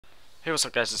Hey, what's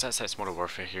up guys, it's SX Modern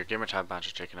Warfare here, Gamertag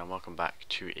Banjo Chicken, and welcome back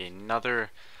to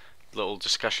another little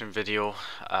discussion video.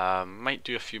 Might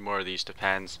do a few more of these,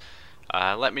 depends.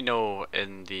 Let me know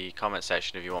in the comment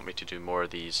section if you want me to do more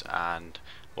of these and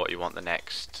what you want the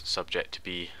next subject to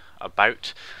be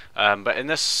about. But in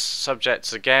this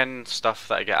subject, again, stuff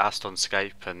that I get asked on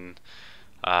Skype and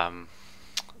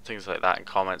things like that in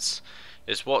comments,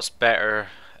 is what's better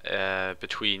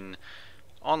between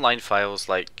online files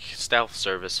like stealth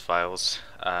service files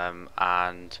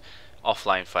and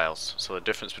offline files. So the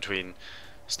difference between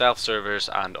stealth servers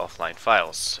and offline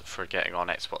files for getting on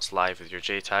Xbox Live with your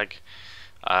JTAG.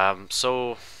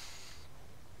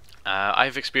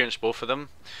 I've experienced both of them.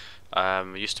 I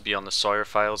used to be on the Sawyer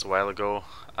files a while ago.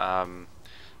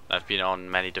 I've been on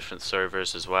many different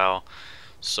servers as well.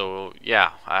 So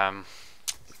yeah,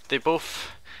 they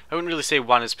both, I wouldn't really say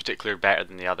one is particularly better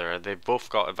than the other. They've both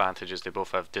got advantages, they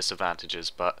both have disadvantages,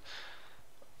 but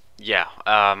yeah,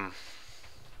 I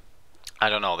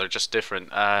don't know, they're just different.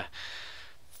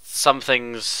 Some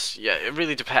things, yeah, it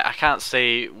really depends. I can't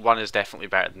say one is definitely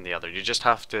better than the other. You just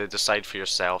have to decide for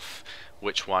yourself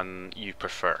which one you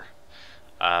prefer.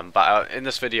 But in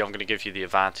this video I'm going to give you the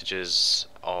advantages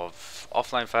of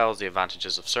offline files, the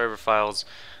advantages of server files,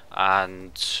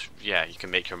 and yeah, you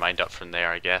can make your mind up from there,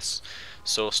 I guess.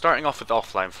 So starting off with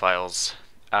offline files,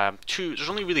 there's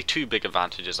only really two big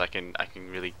advantages I can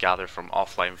really gather from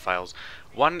offline files.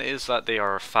 One is that they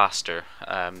are faster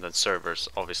than servers,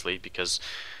 obviously, because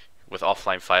with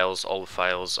offline files, all the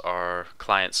files are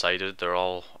client-sided. They're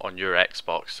all on your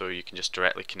Xbox, so you can just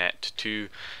directly connect to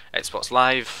Xbox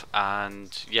Live,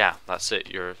 and yeah, that's it.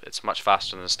 It's much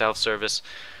faster than a stealth service.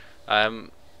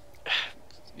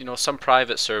 You know, some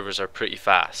private servers are pretty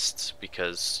fast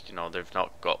because, you know, they've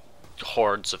not got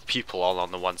hordes of people all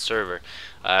on the one server.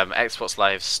 Xbox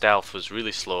Live stealth was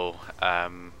really slow.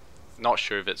 Not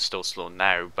sure if it's still slow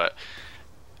now, but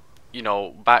you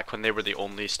know, back when they were the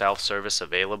only stealth service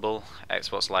available,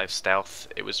 Xbox Live Stealth,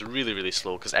 it was really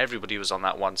slow because everybody was on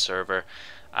that one server,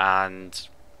 and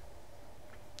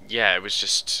yeah, it was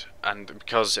just, and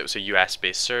because it was a US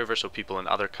based server, so people in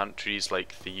other countries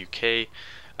like the UK,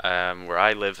 where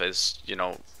I live, is, you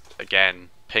know, again,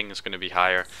 ping is going to be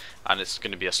higher, and it's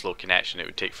going to be a slow connection. It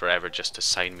would take forever just to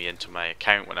sign me into my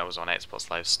account when I was on Xbox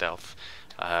Live Stealth,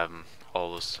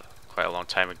 all those quite a long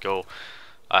time ago.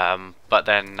 But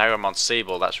then now I'm on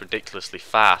Sable, that's ridiculously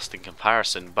fast in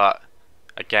comparison, but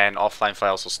again, offline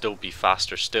files will still be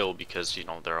faster still because, you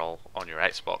know, they're all on your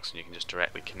Xbox and you can just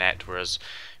directly connect, whereas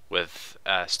with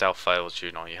stealth files,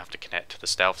 you know, you have to connect to the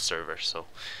stealth server. So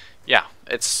yeah,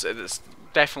 it's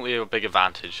definitely a big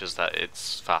advantage is that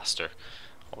it's faster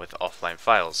with offline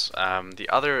files. The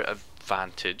other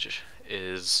advantage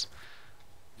is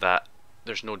that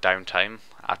there's no downtime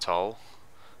at all.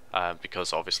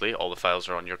 Because obviously all the files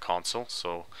are on your console,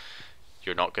 so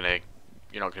you're not gonna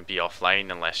be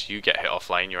offline unless you get hit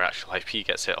offline. Your actual IP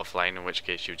gets hit offline, in which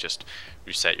case you just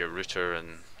reset your router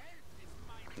and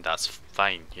that's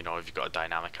fine. You know, if you've got a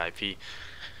dynamic IP,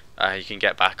 you can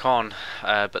get back on.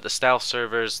 But the stealth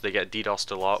servers, they get DDoSed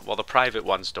a lot. Well, the private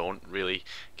ones don't really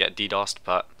get DDoSed,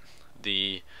 but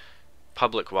the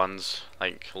public ones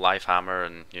like Livehammer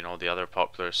and, you know, the other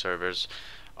popular servers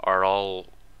are all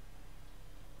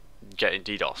getting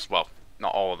DDoS. Well,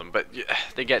 not all of them, but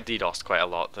they get DDoSed quite a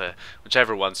lot.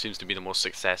 Whichever one seems to be the most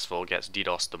successful gets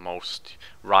DDoSed the most.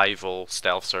 Rival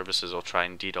stealth services will try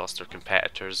and DDoS their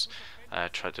competitors,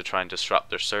 try and disrupt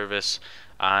their service,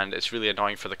 and it's really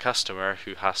annoying for the customer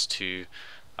who has to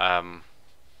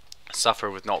suffer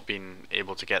with not being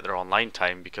able to get their online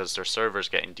time because their server's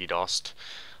getting DDoSed.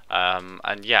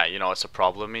 And yeah, you know, it's a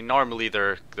problem. I mean, normally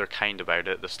they're kind about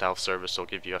it. The stealth service will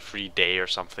give you a free day or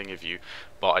something if you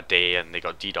bought a day and they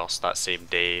got DDoSed that same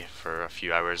day for a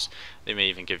few hours. They may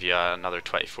even give you another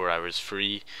 24 hours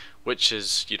free, which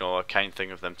is, you know, a kind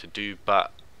thing of them to do.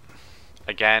 But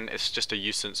again, it's just a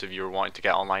nuisance if you were wanting to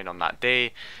get online on that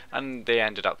day and they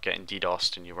ended up getting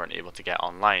DDoSed and you weren't able to get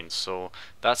online. So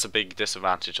that's a big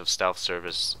disadvantage of stealth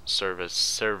services.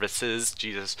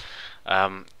 Jesus.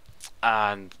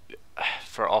 And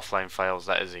for offline files,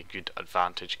 that is a good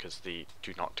advantage because they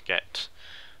do not get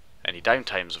any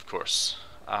downtimes, of course.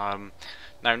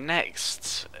 Now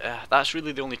next, that's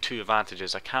really the only two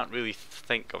advantages. I can't really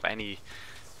think of any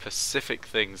specific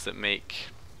things that make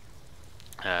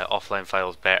offline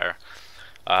files better.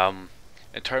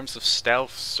 In terms of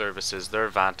stealth services, their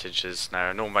advantages, now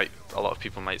I know a lot of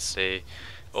people might say,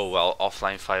 oh well,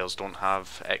 offline files don't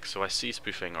have XOSC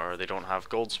spoofing or they don't have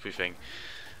gold spoofing.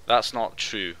 That's not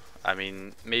true. I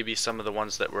mean, maybe some of the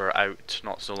ones that were out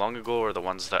not so long ago or the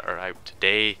ones that are out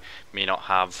today may not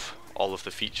have all of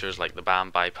the features like the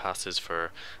BAM bypasses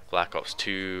for Black Ops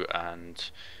 2 and,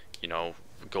 you know,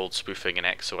 gold spoofing and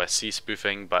XOSC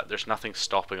spoofing, but there's nothing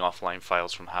stopping offline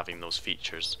files from having those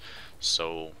features.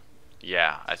 So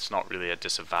yeah, it's not really a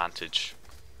disadvantage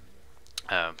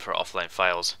for offline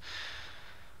files,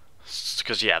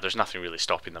 because yeah, there's nothing really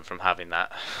stopping them from having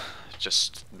that.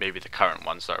 Just maybe the current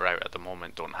ones that are out at the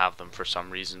moment don't have them for some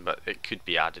reason, but it could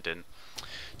be added in.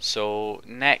 So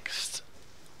next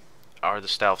are the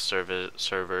stealth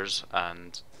servers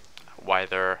and why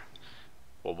they're,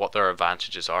 well, what their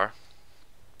advantages are.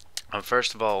 And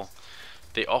first of all,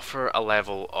 they offer a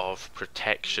level of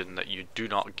protection that you do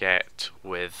not get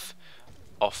with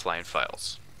offline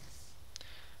files.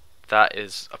 That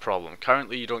is a problem.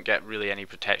 Currently you don't get really any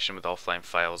protection with offline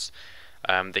files.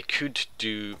 They could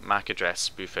do MAC address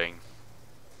spoofing,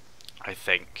 I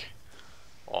think,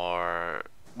 or,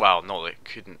 well, no, they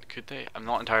couldn't. Could they? I'm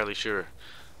not entirely sure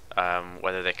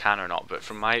whether they can or not, but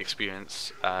from my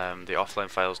experience, the offline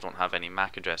files don't have any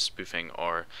MAC address spoofing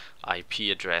or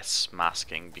IP address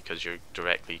masking, because you're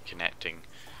directly connecting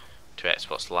to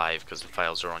Xbox Live because the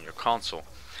files are on your console.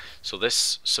 So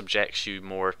this subjects you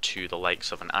more to the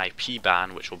likes of an IP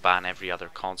ban, which will ban every other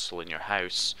console in your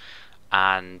house,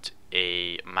 and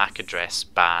a MAC address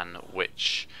ban,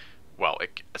 which, well,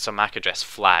 it's a MAC address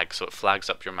flag, so it flags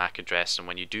up your MAC address, and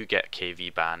when you do get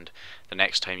KV banned, the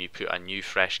next time you put a new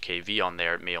fresh KV on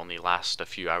there, it may only last a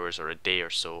few hours or a day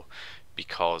or so,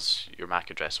 because your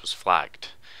MAC address was flagged.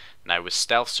 Now with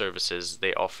stealth services,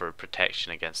 they offer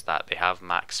protection against that. They have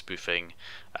MAC spoofing,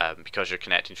 because you're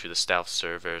connecting through the stealth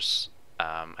servers.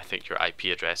 I think your IP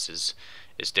address is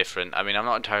different. I mean, I'm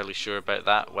not entirely sure about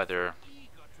that, whether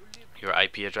your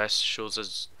IP address shows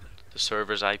as the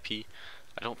server's IP.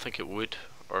 I don't think it would,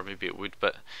 or maybe it would,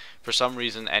 but for some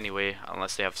reason anyway,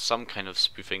 unless they have some kind of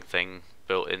spoofing thing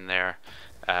built in there.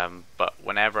 But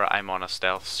whenever I'm on a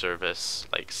stealth service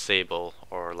like Sable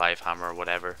or Livehammer or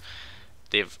whatever,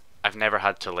 I've never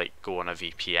had to like go on a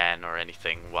VPN or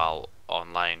anything while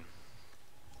online,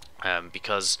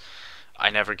 because I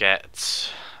never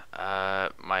get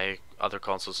my other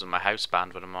consoles in my house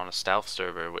banned when I'm on a stealth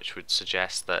server, which would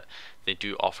suggest that they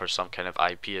do offer some kind of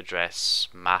IP address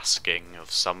masking of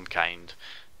some kind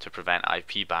to prevent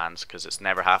IP bans, because it's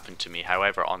never happened to me.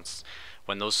 However,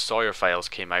 when those Sawyer files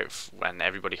came out, when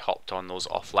everybody hopped on those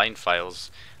offline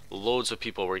files, loads of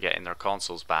people were getting their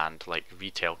consoles banned, like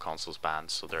retail consoles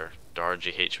banned, so their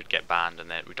RGH would get banned,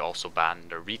 and then it would also ban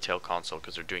their retail console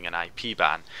because they're doing an IP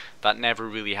ban. That never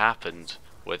really happened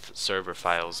with server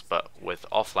files, but with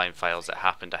offline files it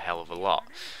happened a hell of a lot.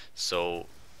 So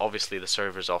obviously the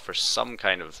servers offer some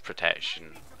kind of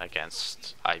protection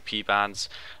against IP bans,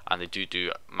 and they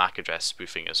do MAC address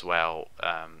spoofing as well,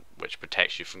 which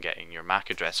protects you from getting your MAC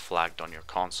address flagged on your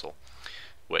console,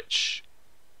 which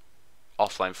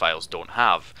offline files don't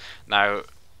have. Now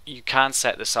you can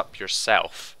set this up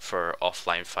yourself for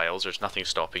offline files. There's nothing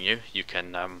stopping you. You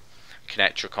can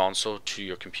connect your console to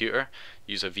your computer,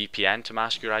 use a VPN to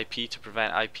mask your IP to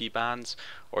prevent IP bans,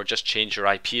 or just change your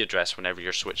IP address whenever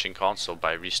you're switching console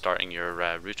by restarting your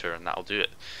router, and that'll do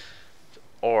it.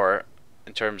 Or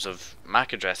in terms of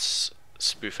MAC address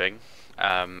spoofing,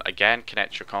 again,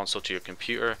 connect your console to your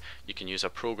computer. You can use a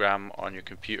program on your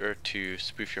computer to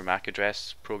spoof your MAC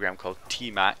address, a program called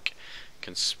TMAC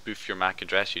can spoof your MAC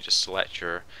address. You just select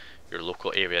your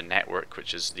local area network,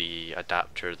 which is the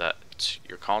adapter that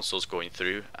your console is going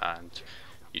through, and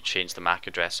you change the MAC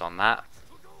address on that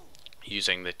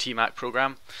using the TMAC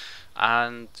program,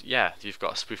 and yeah, you've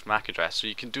got a spoof MAC address. So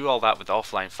you can do all that with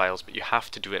offline files, but you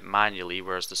have to do it manually,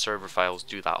 whereas the server files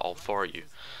do that all for you.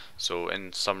 So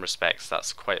in some respects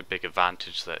that's quite a big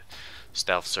advantage that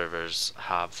stealth servers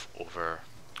have over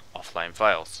offline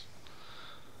files.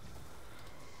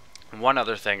 And one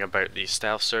other thing about these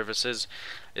stealth services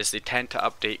is they tend to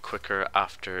update quicker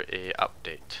after a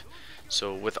update.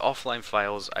 So with offline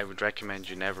files, I would recommend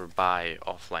you never buy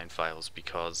offline files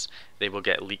because they will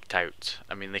get leaked out.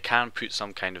 I mean, they can put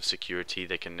some kind of security,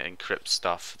 they can encrypt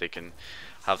stuff, they can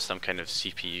have some kind of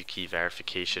CPU key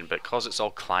verification, but because it's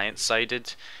all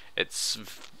client-sided, it's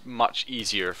much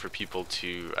easier for people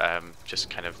to just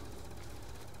kind of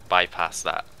bypass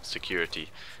that security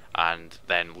and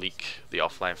then leak the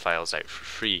offline files out for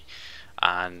free.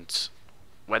 And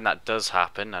when that does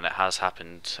happen, and it has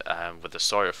happened with the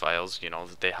Sawyer files, you know,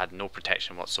 they had no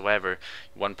protection whatsoever.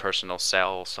 One person will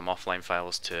sell some offline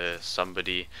files to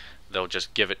somebody, they'll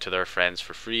just give it to their friends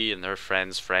for free, and their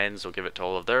friends' will give it to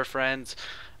all of their friends,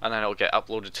 and then it'll get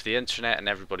uploaded to the internet and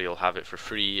everybody will have it for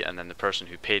free, and then the person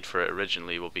who paid for it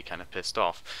originally will be kind of pissed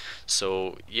off.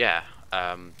 So yeah,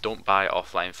 don't buy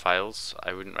offline files.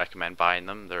 I wouldn't recommend buying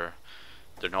them.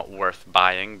 they're not worth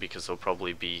buying because they'll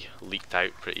probably be leaked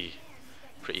out pretty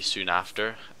soon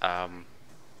after. And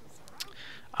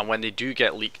when they do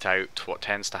get leaked out, what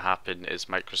tends to happen is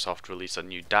Microsoft release a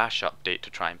new Dash update to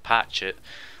try and patch it.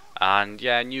 And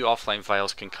yeah, new offline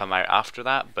files can come out after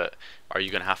that, but are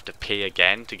you going to have to pay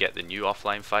again to get the new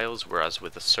offline files? Whereas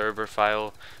with a server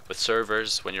file, with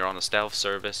servers, when you're on a stealth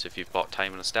service, if you've bought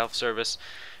time on a stealth service,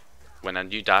 when a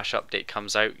new Dash update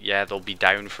comes out, yeah, they'll be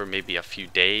down for maybe a few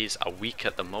days, a week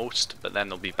at the most, but then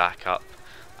they'll be back up.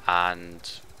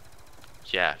 And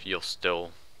yeah, you'll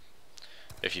still,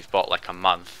 if you've bought like a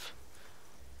month,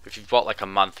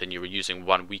 and you were using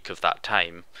 1 week of that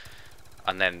time,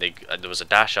 and then there was a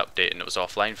Dash update and it was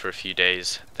offline for a few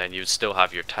days, then you'd still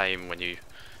have your time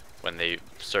when the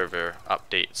server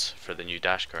updates for the new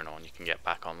Dash kernel and you can get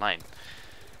back online.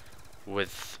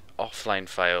 With offline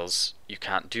files, you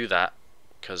can't do that,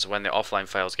 because when the offline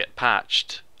files get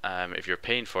patched, if you're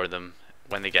paying for them,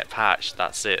 when they get patched,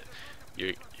 that's it.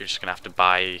 You're just going to have to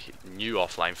buy new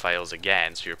offline files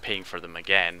again, so you're paying for them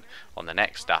again on the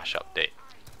next Dash update.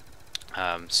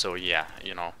 So yeah,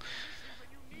 you know,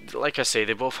 like I say,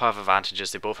 they both have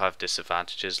advantages, they both have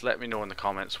disadvantages. Let me know in the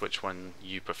comments which one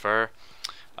you prefer.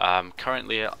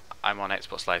 Currently I'm on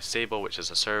Xbox Live Sable, which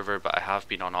is a server, but I have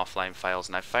been on offline files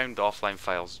and I found the offline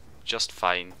files just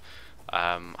fine.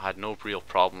 Had no real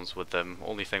problems with them.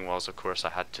 Only thing was, of course, I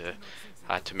had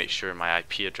to make sure my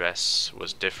IP address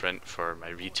was different for my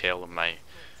retail and my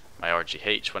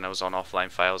RGH when I was on offline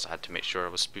files. I had to make sure I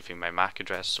was spoofing my MAC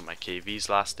address so my KVs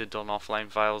lasted on offline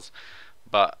files.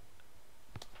 But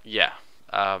yeah,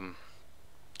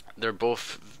 they're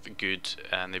both good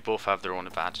and they both have their own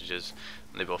advantages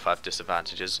and they both have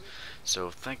disadvantages. So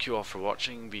thank you all for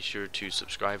watching. Be sure to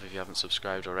subscribe if you haven't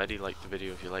subscribed already, like the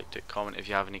video if you liked it, comment if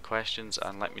you have any questions,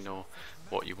 and let me know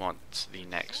what you want the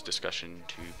next discussion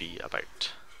to be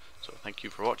about. So thank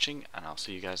you for watching, and I'll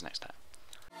see you guys next time.